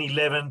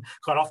 2011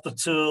 got off the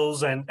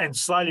tools and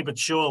slowly but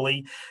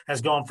surely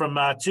has gone from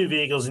 2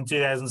 vehicles in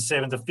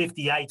 2007 to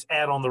 58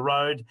 out on the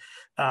road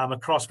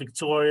across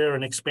Victoria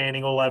and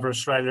expanding all over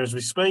Australia as we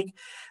speak.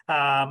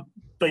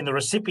 Been the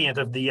recipient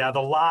of the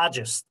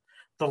largest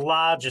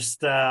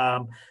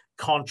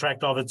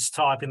contract of its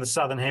type in the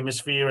Southern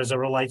Hemisphere as it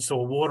relates to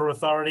a water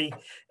authority,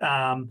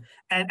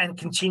 and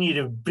continue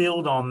to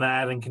build on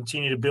that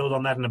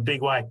in a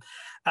big way.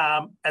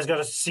 Has got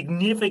a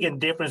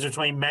significant difference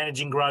between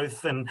managing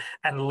growth and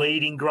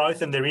leading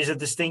growth, and there is a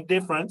distinct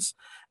difference.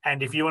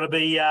 And if you want to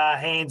be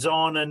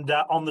hands-on and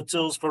on the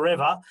tools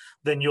forever,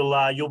 then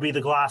you'll be the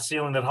glass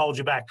ceiling that holds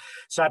you back.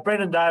 So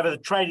Brendan Dover, the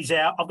tradies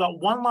out. I've got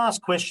one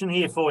last question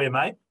here for you,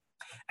 mate.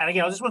 And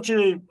again, I'm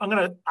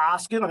going to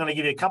ask it. I'm going to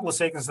give you a couple of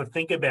seconds to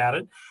think about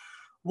it.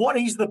 What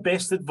is the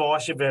best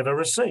advice you've ever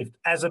received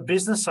as a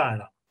business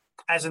owner,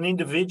 as an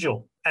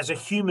individual, as a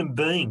human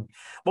being?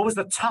 What was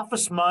the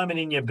toughest moment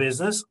in your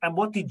business, and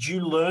what did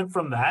you learn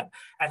from that,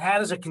 and how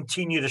does it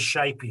continue to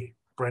shape you,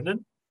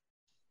 Brendan?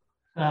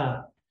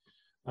 That's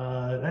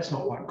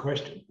not one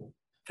question.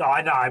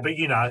 I know, but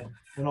I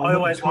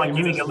always like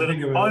giving a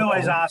little. I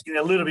always asking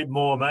a little bit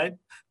more, mate.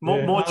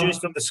 More juice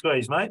from the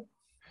squeeze, mate.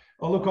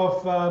 Oh, look,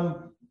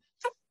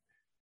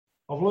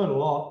 I've learned a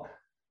lot.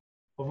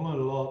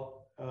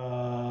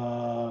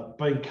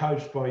 Being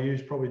coached by you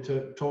has probably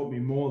taught me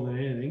more than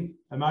anything.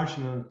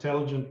 Emotional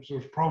intelligence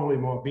was probably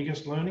my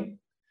biggest learning.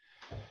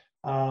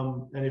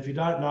 And if you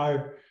don't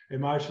know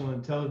emotional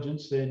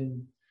intelligence,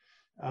 then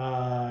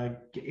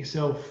get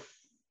yourself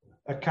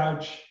a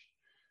coach.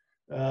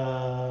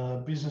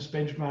 Business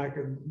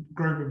Benchmark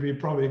Group would be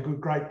probably a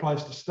great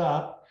place to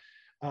start.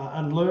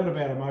 and learn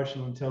about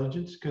emotional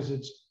intelligence, because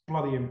it's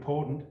bloody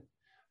important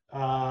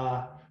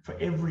for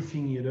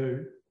everything you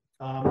do.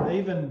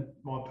 Even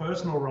my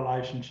personal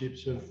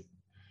relationships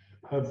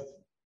have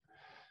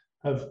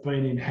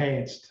been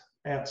enhanced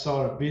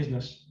outside of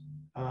business.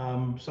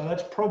 So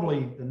that's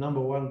probably the number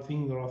one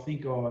thing that I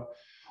think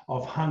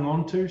I've hung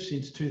on to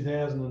since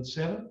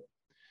 2007.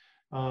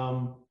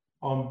 I'm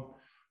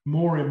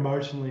more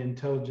emotionally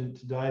intelligent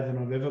today than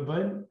I've ever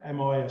been.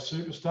 Am I a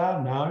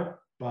superstar? No,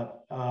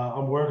 but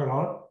I'm working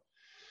on it.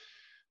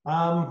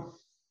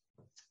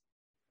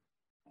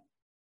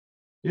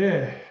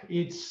 Yeah,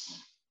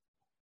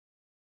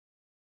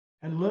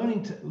 and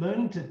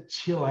learning to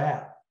chill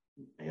out.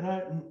 You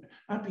know,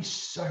 don't be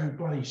so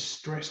bloody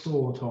stressed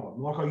all the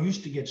time. Like I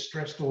used to get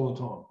stressed all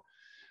the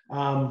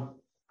time.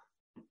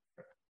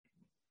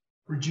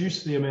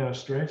 Reduce the amount of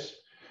stress.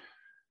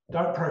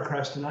 Don't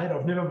procrastinate.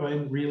 I've never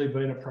really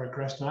been a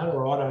procrastinator,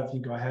 or I don't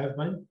think I have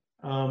been.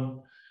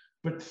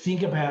 But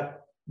think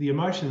about the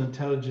emotional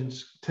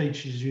intelligence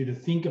teaches you to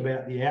think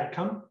about the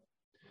outcome.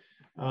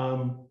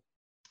 And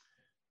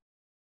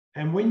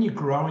when you're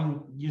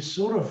growing, you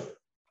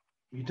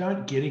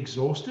don't get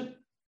exhausted.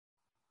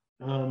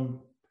 And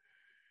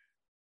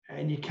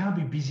you can't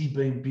be busy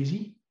being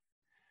busy,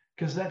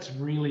 because that's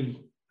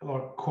really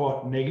like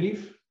quite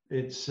negative.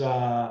 It's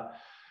an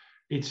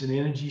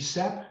energy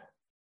sap.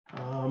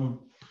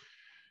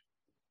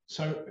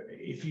 So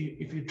if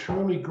you're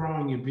truly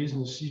growing your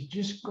business, you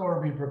just got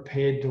to be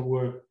prepared to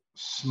work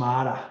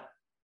smarter.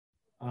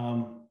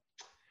 And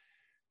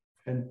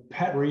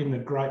Pat Reardon, a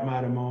great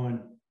mate of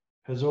mine,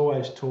 has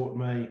always taught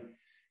me.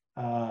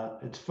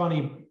 It's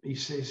funny, he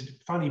says,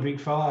 funny big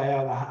fella,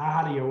 how the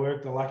harder you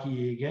work, the luckier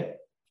you get.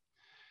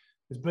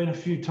 There's been a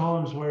few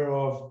times where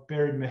I've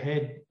buried my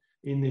head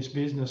in this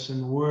business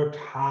and worked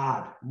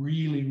hard,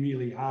 really,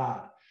 really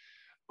hard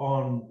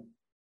on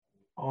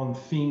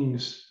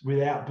things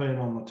without being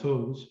on the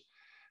tools,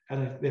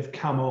 and they've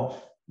come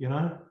off, you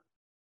know.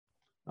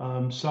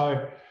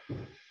 So,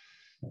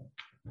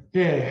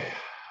 yeah,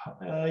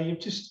 I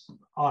don't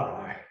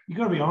know. You've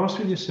got to be honest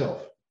with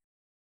yourself,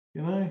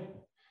 you know.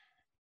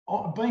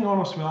 Being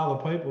honest with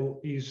other people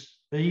is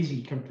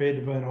easy compared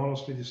to being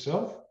honest with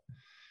yourself.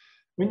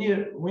 When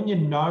you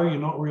know you're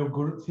not real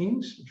good at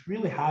things, it's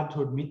really hard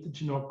to admit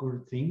that you're not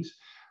good at things,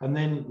 and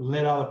then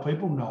let other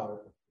people know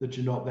that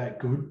you're not that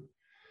good,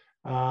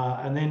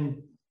 and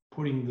then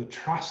putting the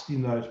trust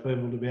in those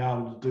people to be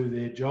able to do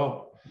their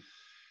job.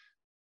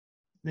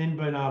 Then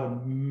being able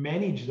to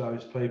manage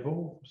those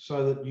people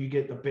so that you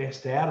get the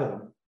best out of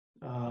them.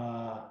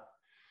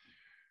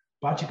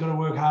 But you've got to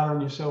work harder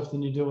on yourself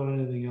than you do on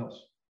anything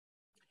else.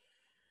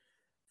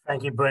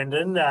 Thank you,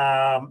 Brendan.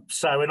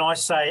 So when I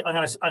say, I'm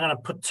going to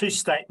put two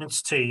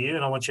statements to you,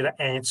 and I want you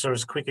to answer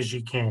as quick as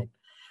you can.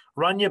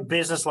 Run your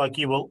business like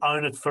you will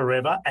own it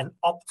forever, and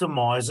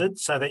optimize it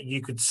so that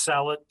you could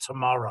sell it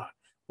tomorrow.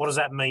 What does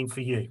that mean for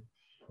you?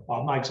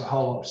 Well, it makes a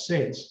whole lot of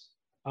sense.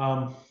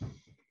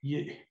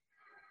 You're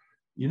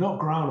not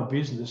growing a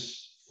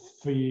business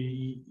for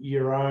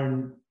your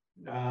own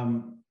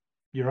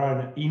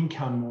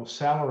income or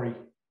salary.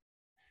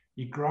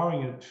 You're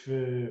growing it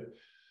for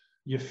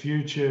your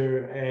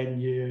future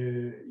and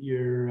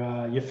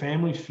your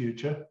family's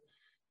future,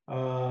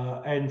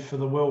 and for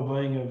the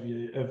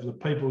well-being of the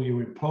people you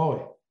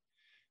employ.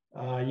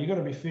 You've got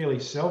to be fairly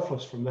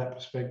selfless from that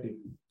perspective.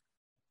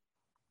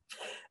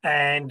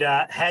 And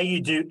how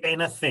you do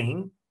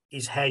anything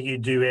is how you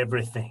do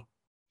everything.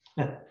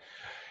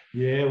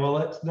 Yeah, well,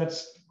 I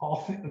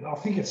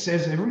think it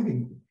says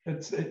everything.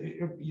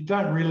 You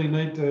don't really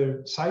need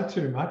to say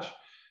too much.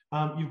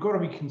 You've got to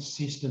be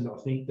consistent. I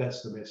think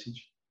that's the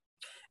message.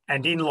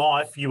 And in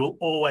life, you will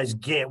always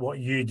get what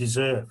you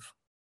deserve.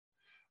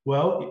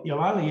 Well,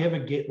 you'll only ever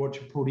get what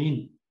you put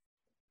in.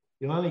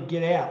 You'll only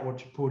get out what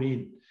you put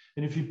in.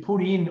 And if you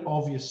put in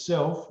of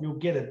yourself, you'll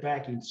get it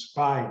back in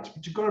spades.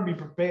 But you've got to be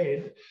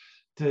prepared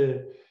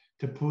to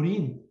put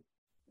in.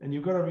 And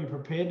you've got to be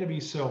prepared to be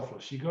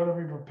selfless. You've got to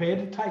be prepared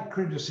to take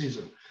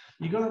criticism.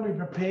 You've got to be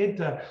prepared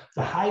to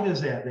the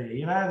haters out there,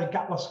 you know, the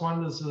gutless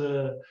wonders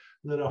that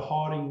are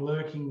hiding,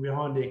 lurking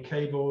behind their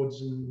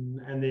keyboards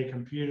and their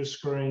computer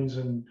screens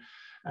and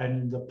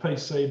the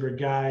PC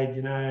brigade,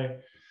 you know,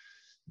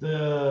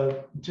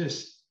 they're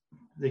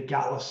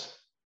gutless.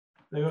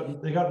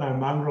 They got no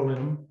mongrel in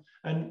them.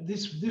 And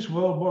this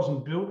world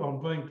wasn't built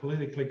on being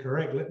politically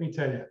correct, let me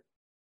tell you.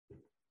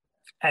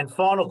 And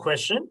final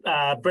question,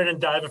 Brendan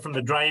Dover from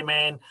the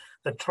Drayman,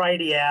 the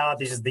Tradie Hour.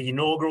 This is the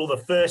inaugural, the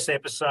first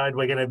episode.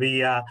 We're going to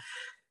be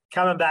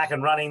coming back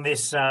and running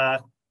this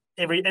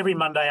every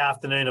Monday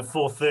afternoon at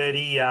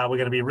 4:30. We're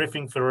going to be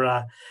riffing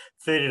for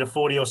 30 to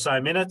 40 or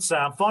so minutes.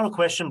 Final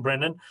question,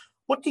 Brendan.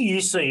 What do you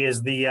see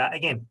as the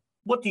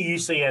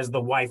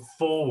way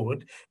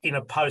forward in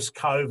a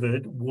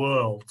post-COVID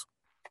world?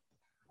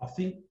 I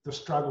think the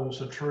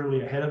struggles are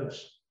truly ahead of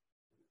us,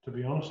 to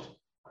be honest.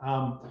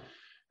 I'm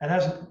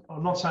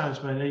not saying it's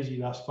been easy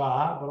thus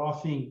far, but I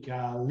think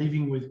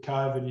living with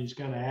COVID is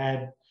going to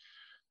add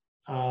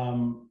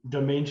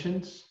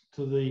dimensions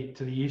to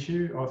the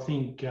issue. I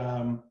think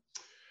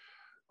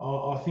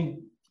I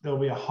think there'll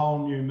be a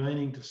whole new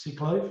meaning to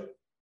sick leave.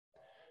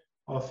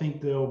 I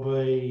think there'll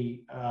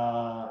be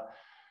a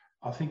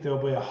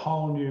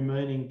whole new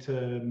meaning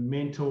to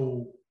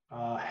mental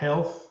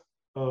health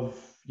of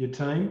your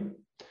team.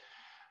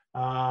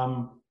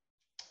 I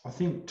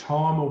think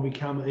time will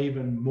become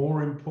even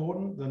more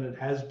important than it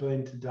has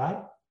been to date.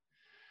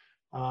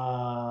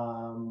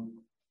 I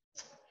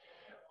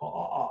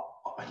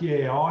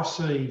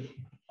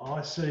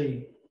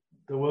see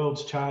the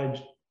world's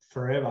changed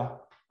forever,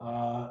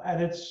 and I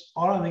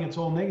don't think it's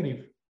all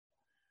negative.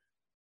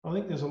 I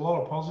think there's a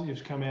lot of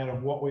positives come out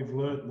of what we've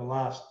learnt in the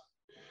last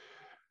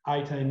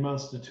 18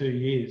 months to 2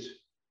 years.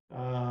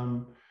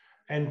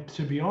 And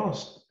to be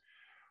honest,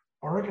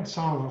 I reckon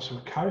some of us were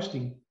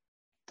coasting.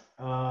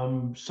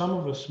 Some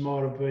of us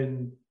might have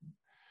been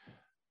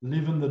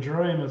living the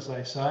dream, as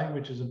they say,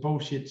 which is a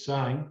bullshit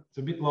saying. It's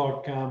a bit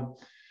like, it'll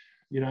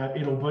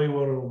be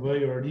what it'll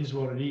be, or it is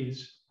what it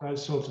is.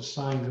 Those sorts of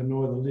sayings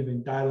annoy the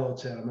living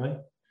daylights out of me.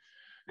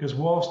 Because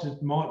whilst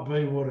it might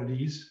be what it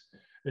is,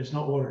 it's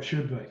not what it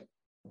should be.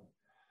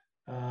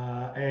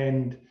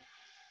 And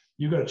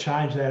you've got to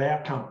change that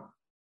outcome.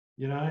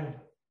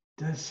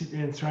 Don't sit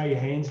there and throw your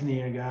hands in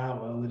the air and go, oh,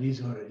 well, it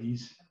is what it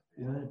is.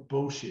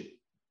 Bullshit.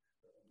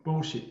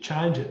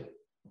 Change it.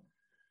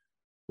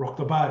 Rock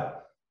the boat.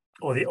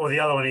 Or the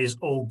other one is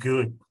all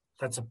good.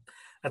 That's a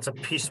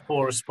piss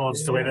poor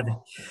response to anything.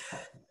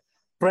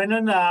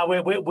 Brendan,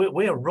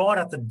 we're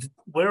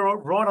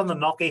right on the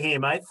knocker here,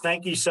 mate.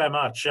 Thank you so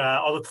much.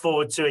 I look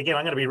forward to, again,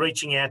 I'm going to be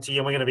reaching out to you,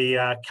 and we're going to be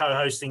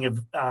co-hosting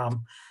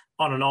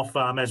on and off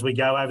as we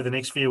go over the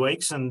next few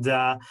weeks. And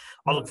I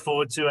look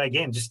forward to,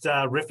 again, just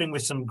riffing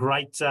with some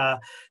great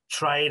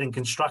trade and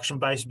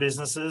construction-based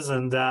businesses.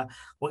 And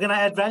we're going to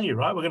add value,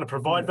 right? We're going to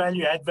provide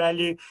value, add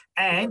value.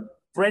 And,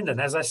 Brendan,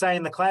 as I say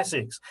in the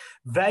classics,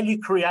 value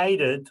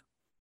created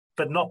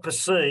but not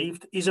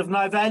perceived is of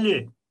no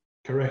value.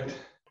 Correct.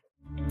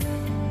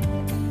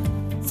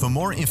 For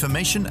more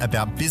information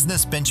about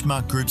Business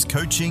Benchmark Group's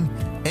coaching,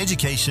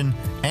 education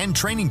and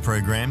training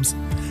programs,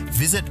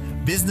 visit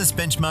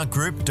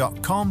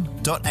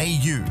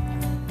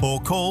businessbenchmarkgroup.com.au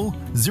or call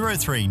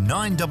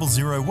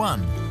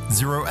 039001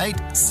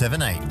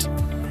 0878.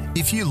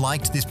 If you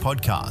liked this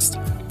podcast,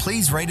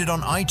 please rate it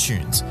on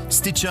iTunes,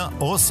 Stitcher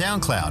or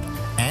SoundCloud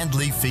and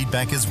leave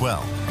feedback as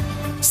well.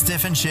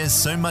 Stefan shares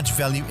so much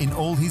value in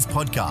all his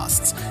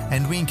podcasts,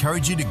 and we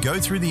encourage you to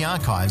go through the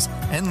archives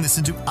and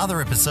listen to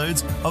other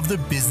episodes of the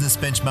Business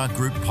Benchmark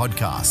Group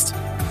podcast.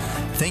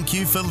 Thank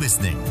you for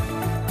listening.